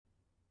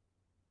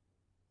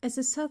As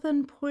a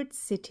southern port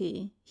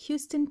city,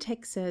 Houston,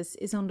 Texas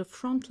is on the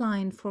front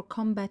line for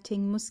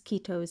combating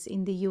mosquitoes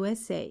in the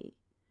USA.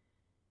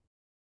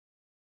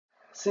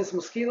 Since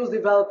mosquitoes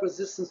develop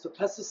resistance to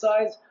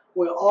pesticides,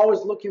 we're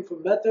always looking for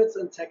methods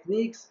and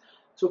techniques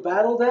to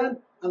battle them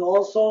and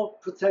also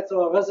protect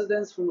our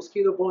residents from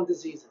mosquito-borne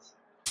diseases.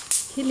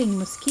 Killing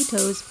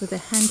mosquitoes with a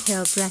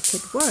handheld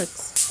racket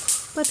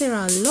works, but there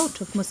are a lot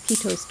of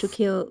mosquitoes to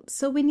kill,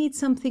 so we need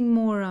something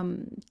more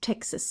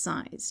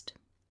Texas-sized.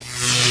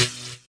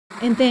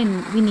 And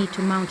then we need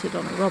to mount it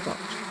on a robot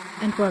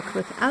and work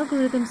with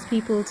algorithms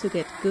people to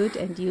get good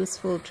and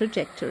useful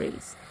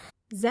trajectories.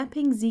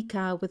 Zapping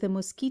Zika with a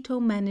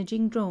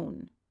mosquito-managing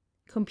drone.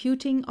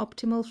 Computing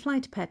optimal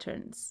flight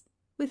patterns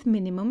with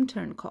minimum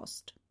turn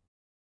cost.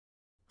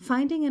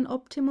 Finding an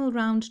optimal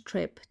round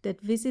trip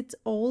that visits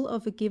all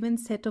of a given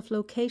set of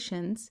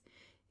locations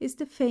is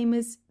the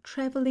famous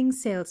Traveling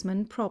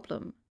Salesman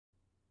Problem.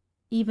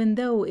 Even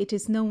though it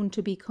is known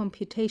to be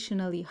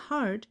computationally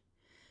hard,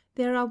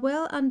 there are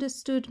well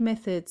understood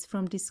methods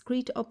from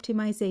discrete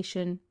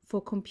optimization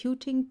for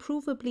computing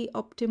provably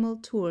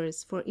optimal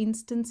tours for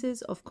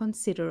instances of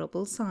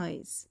considerable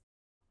size.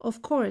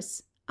 Of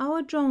course,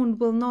 our drone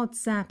will not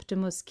zap the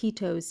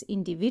mosquitoes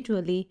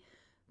individually,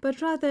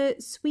 but rather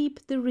sweep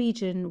the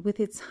region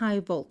with its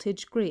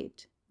high-voltage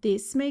grid.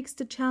 This makes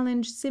the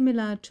challenge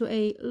similar to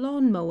a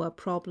lawn mower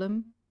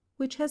problem,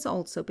 which has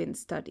also been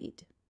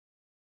studied.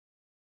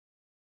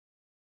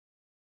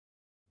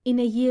 In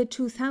a year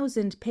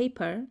 2000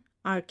 paper,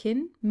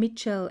 Arkin,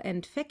 Mitchell,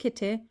 and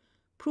Fekete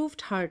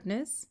proved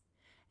hardness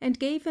and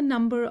gave a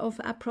number of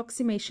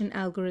approximation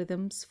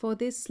algorithms for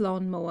this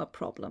lawn mower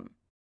problem.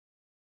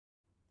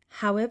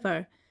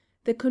 However,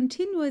 the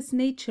continuous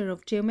nature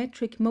of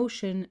geometric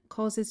motion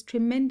causes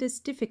tremendous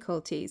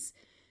difficulties,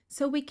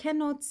 so we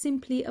cannot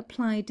simply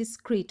apply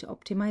discrete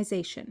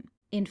optimization.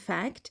 In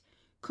fact,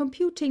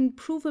 computing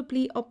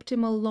provably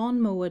optimal lawn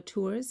mower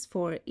tours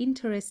for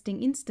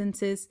interesting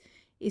instances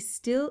is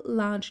still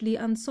largely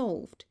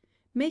unsolved,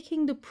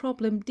 making the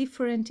problem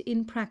different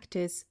in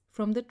practice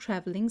from the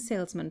traveling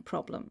salesman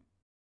problem.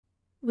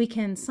 We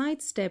can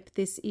sidestep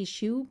this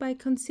issue by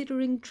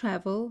considering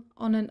travel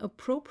on an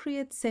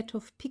appropriate set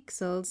of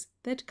pixels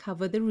that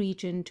cover the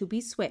region to be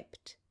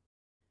swept.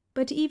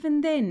 But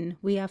even then,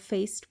 we are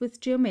faced with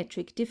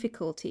geometric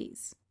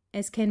difficulties.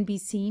 As can be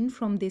seen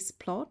from this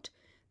plot,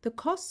 the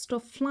cost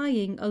of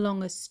flying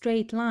along a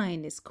straight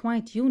line is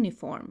quite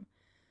uniform,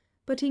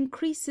 but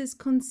increases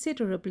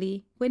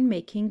considerably when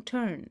making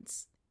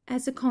turns.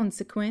 As a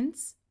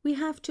consequence, we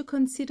have to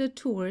consider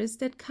tours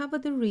that cover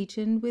the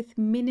region with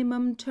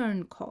minimum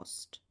turn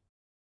cost.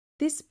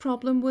 This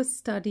problem was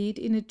studied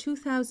in a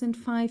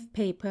 2005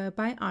 paper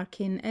by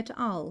Arkin et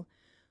al.,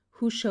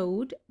 who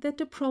showed that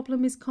the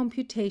problem is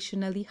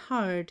computationally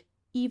hard,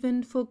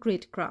 even for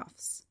grid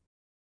graphs.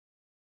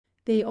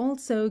 They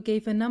also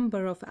gave a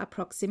number of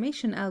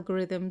approximation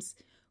algorithms,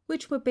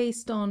 which were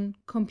based on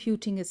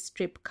computing a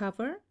strip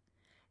cover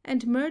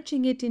and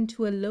merging it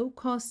into a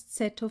low-cost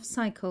set of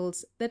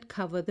cycles that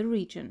cover the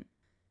region.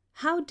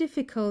 How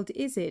difficult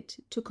is it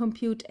to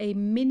compute a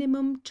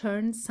minimum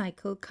turn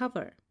cycle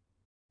cover?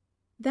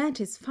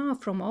 That is far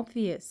from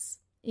obvious.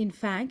 In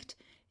fact,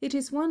 it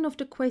is one of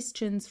the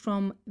questions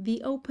from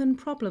the Open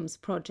Problems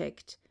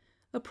project,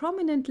 a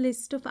prominent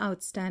list of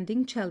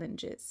outstanding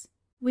challenges.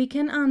 We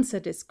can answer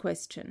this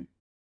question.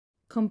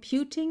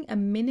 Computing a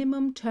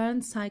minimum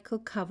turn cycle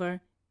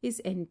cover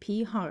is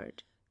NP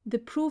hard. The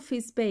proof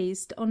is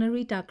based on a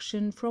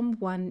reduction from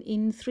 1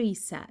 in 3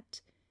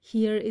 SAT.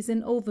 Here is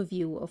an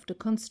overview of the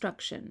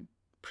construction.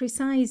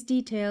 Precise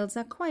details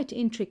are quite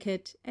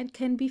intricate and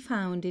can be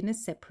found in a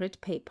separate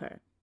paper.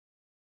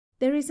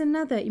 There is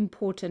another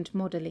important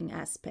modeling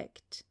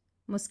aspect.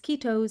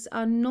 Mosquitoes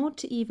are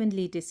not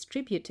evenly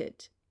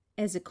distributed.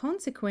 As a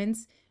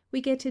consequence,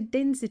 we get a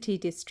density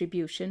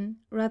distribution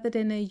rather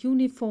than a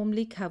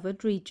uniformly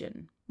covered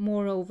region.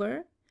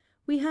 Moreover,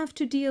 we have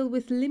to deal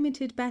with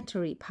limited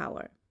battery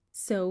power.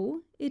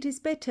 So, it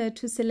is better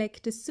to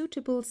select a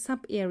suitable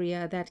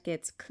sub-area that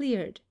gets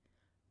cleared,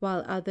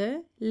 while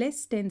other,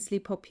 less densely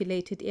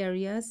populated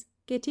areas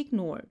get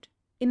ignored.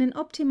 In an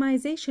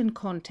optimization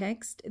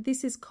context,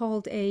 this is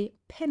called a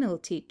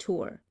penalty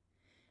tour,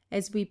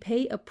 as we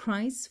pay a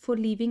price for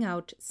leaving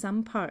out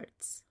some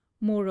parts.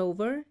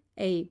 Moreover,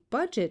 a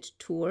budget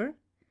tour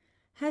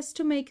has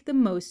to make the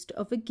most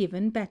of a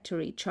given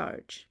battery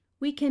charge.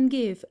 We can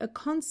give a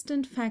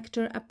constant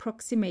factor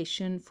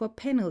approximation for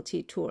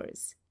penalty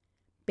tours,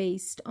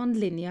 based on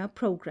linear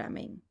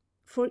programming.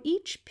 For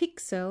each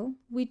pixel,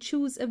 we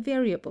choose a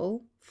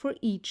variable for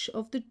each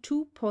of the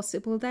 2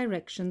 possible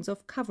directions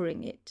of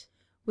covering it,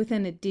 with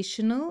an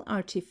additional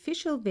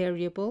artificial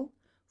variable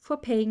for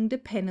paying the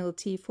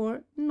penalty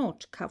for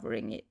not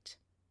covering it.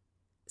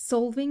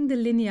 Solving the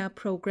linear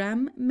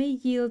program may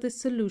yield a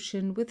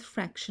solution with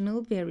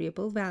fractional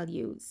variable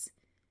values.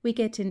 We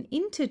get an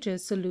integer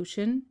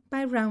solution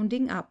by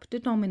rounding up the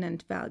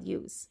dominant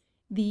values.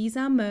 These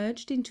are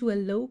merged into a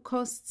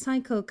low-cost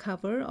cycle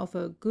cover of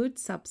a good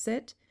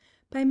subset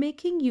by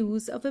making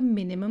use of a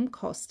minimum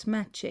cost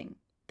matching.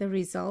 The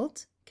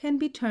result can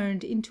be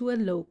turned into a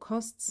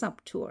low-cost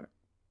subtour.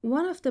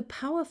 One of the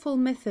powerful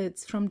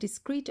methods from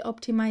discrete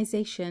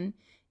optimization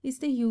is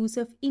the use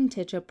of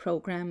integer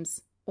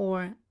programs,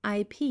 or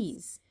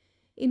IPs,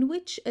 in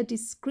which a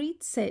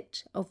discrete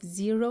set of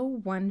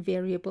 0-1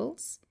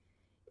 variables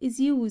is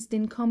used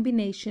in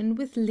combination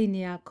with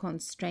linear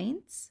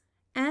constraints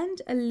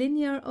and a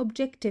linear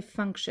objective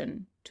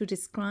function to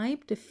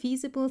describe the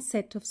feasible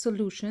set of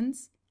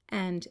solutions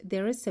and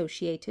their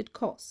associated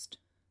cost.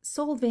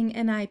 Solving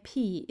an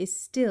IP is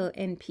still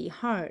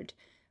NP-hard,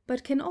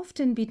 but can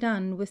often be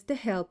done with the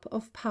help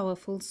of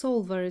powerful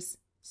solvers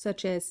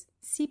such as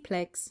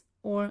Cplex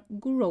or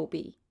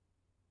Gurobi.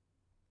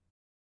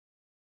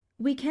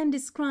 We can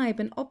describe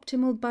an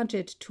optimal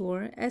budget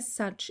tour as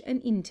such an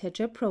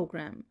integer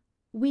program.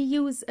 We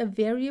use a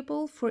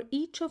variable for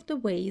each of the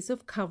ways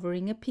of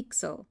covering a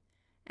pixel,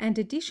 and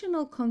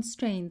additional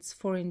constraints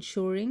for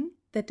ensuring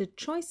that the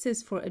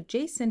choices for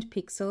adjacent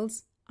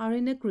pixels are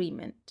in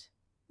agreement.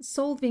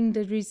 Solving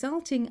the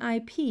resulting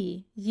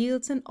IP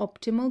yields an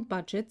optimal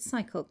budget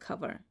cycle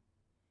cover.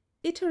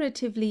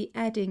 Iteratively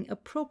adding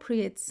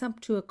appropriate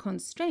subtour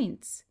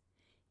constraints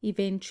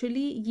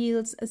eventually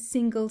yields a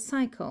single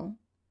cycle,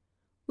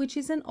 which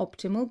is an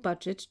optimal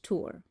budget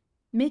tour.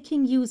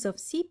 Making use of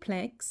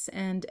Cplex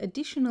and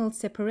additional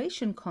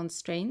separation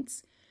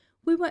constraints,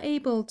 we were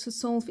able to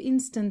solve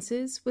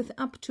instances with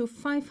up to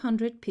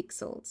 500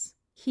 pixels.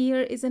 Here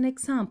is an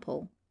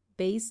example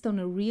based on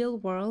a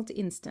real-world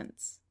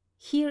instance.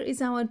 Here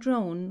is our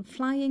drone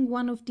flying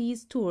one of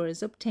these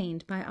tours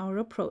obtained by our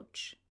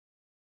approach.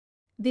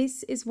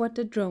 This is what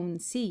the drone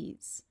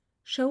sees,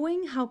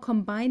 showing how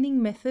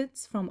combining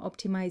methods from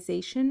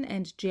optimization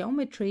and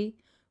geometry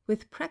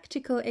with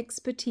practical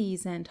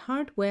expertise and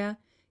hardware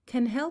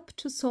can help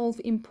to solve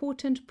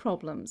important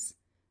problems,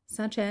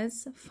 such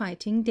as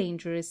fighting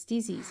dangerous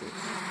diseases.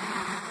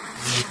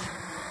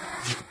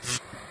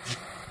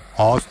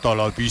 Hasta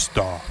la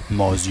vista,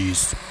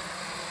 mozzies.